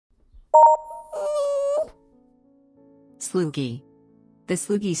İsluːɡi. The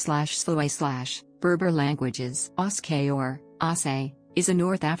İsluːgi/Sloughi/ Berber languages, oṣkay or oṣšay, is a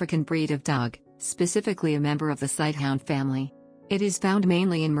North African breed of dog, specifically a member of the sighthound family. It is found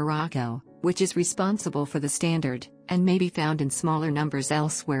mainly in Morocco, which is responsible for the standard, and may be found in smaller numbers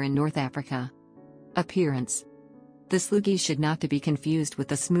elsewhere in North Africa. Appearance. The İsluːɡi should not to be confused with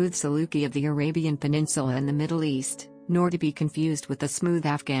the smooth țluːgi of the Arabian Peninsula and the Middle East, nor to be confused with the smooth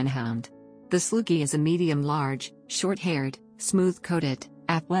Afghan hound. The İsluː ɡi is a medium-large, short-haired, smooth-coated,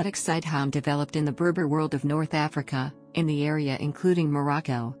 athletic sighthound developed in the Berber world of North Africa, in the area including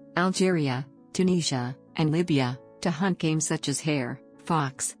Morocco, Algeria, Tunisia, and Libya, to hunt game such as hare,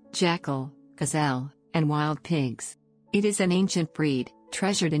 fox, jackal, gazelle, and wild pigs. It is an ancient breed,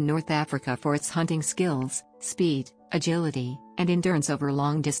 treasured in North Africa for its hunting skills, speed, agility, and endurance over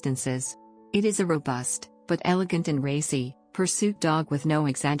long distances. It is a robust, but elegant and racy, pursuit dog with no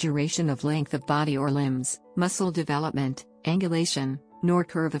exaggeration of length of body or limbs, muscle development, angulation, nor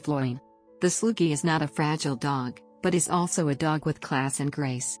curve of loin. The İsluː ɡi is not a fragile dog, but is also a dog with class and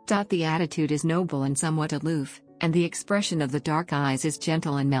grace. The attitude is noble and somewhat aloof, and the expression of the dark eyes is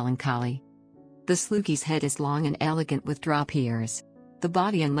gentle and melancholy. The İsluː ɡi's head is long and elegant with drop ears. The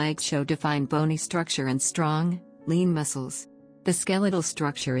body and legs show defined bony structure and strong, lean muscles. The skeletal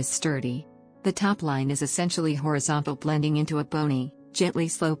structure is sturdy. The top line is essentially horizontal, blending into a bony, gently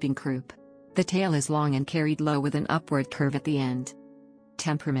sloping croup. The tail is long and carried low with an upward curve at the end.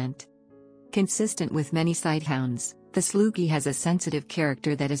 Temperament. Consistent with many sighthounds, the İsluː ɡi has a sensitive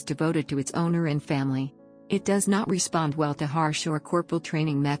character that is devoted to its owner and family. It does not respond well to harsh or corporal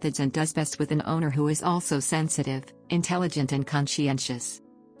training methods and does best with an owner who is also sensitive, intelligent and conscientious.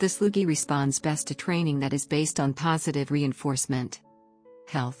 The İsluː ɡi responds best to training that is based on positive reinforcement.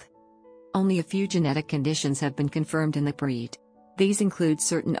 Health. Only a few genetic conditions have been confirmed in the breed. These include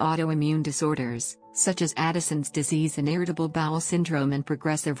certain autoimmune disorders, such as Addison's disease and irritable bowel syndrome and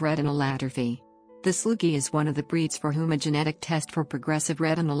progressive retinal atrophy. The İsluː ɡi is one of the breeds for whom a genetic test for progressive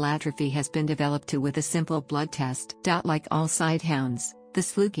retinal atrophy has been developed with a simple blood test. Like all sighthounds, the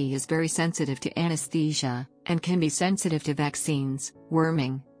İsluː ɡi is very sensitive to anesthesia, and can be sensitive to vaccines,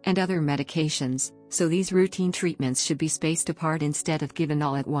 worming, and other medications, so these routine treatments should be spaced apart instead of given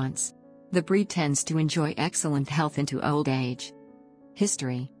all at once. The breed tends to enjoy excellent health into old age.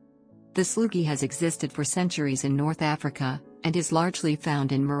 History. The İsluː ɡi has existed for centuries in North Africa, and is largely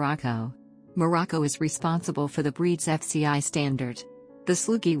found in Morocco. Morocco is responsible for the breed's FCI standard. The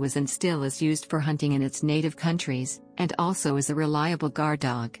İsluː ɡi was and still is used for hunting in its native countries, and also is a reliable guard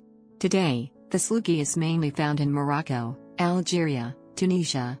dog. Today, the İsluː ɡi is mainly found in Morocco, Algeria,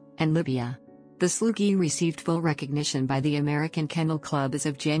 Tunisia, and Libya. The İsluː ɡi received full recognition by the American Kennel Club as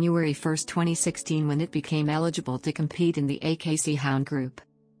of January 1, 2016, when it became eligible to compete in the AKC Hound Group.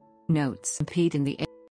 Notes: compete in the